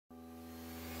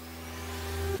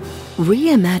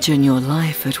Reimagine your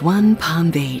life at One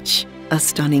Palm Beach, a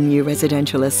stunning new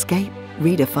residential escape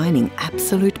redefining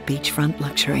absolute beachfront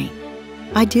luxury.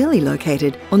 Ideally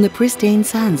located on the pristine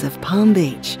sands of Palm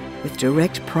Beach with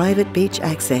direct private beach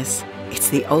access, it's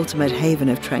the ultimate haven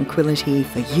of tranquility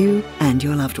for you and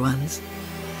your loved ones.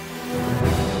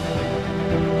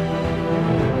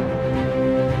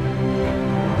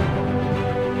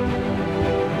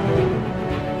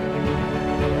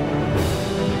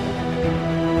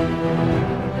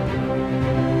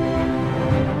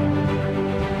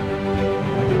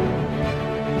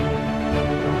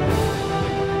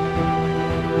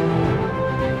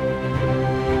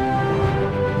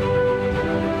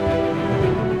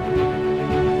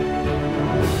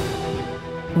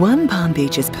 One Palm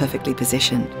Beach is perfectly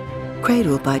positioned,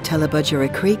 cradled by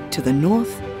Tallabudgera Creek to the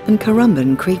north and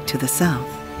Currumbin Creek to the south.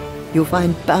 You'll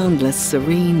find boundless,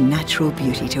 serene, natural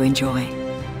beauty to enjoy.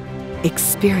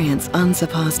 Experience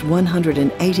unsurpassed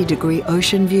 180-degree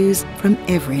ocean views from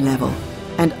every level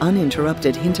and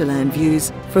uninterrupted hinterland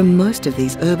views from most of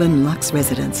these urban luxe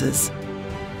residences.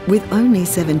 With only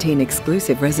 17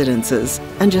 exclusive residences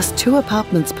and just 2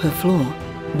 apartments per floor,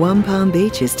 One Palm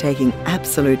Beach is taking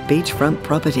absolute beachfront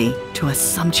property to a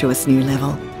sumptuous new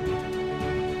level.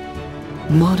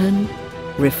 Modern,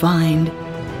 refined,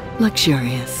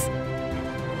 luxurious.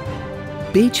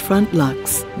 Beachfront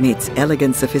luxe meets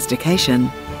elegant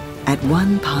sophistication at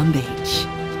One Palm Beach.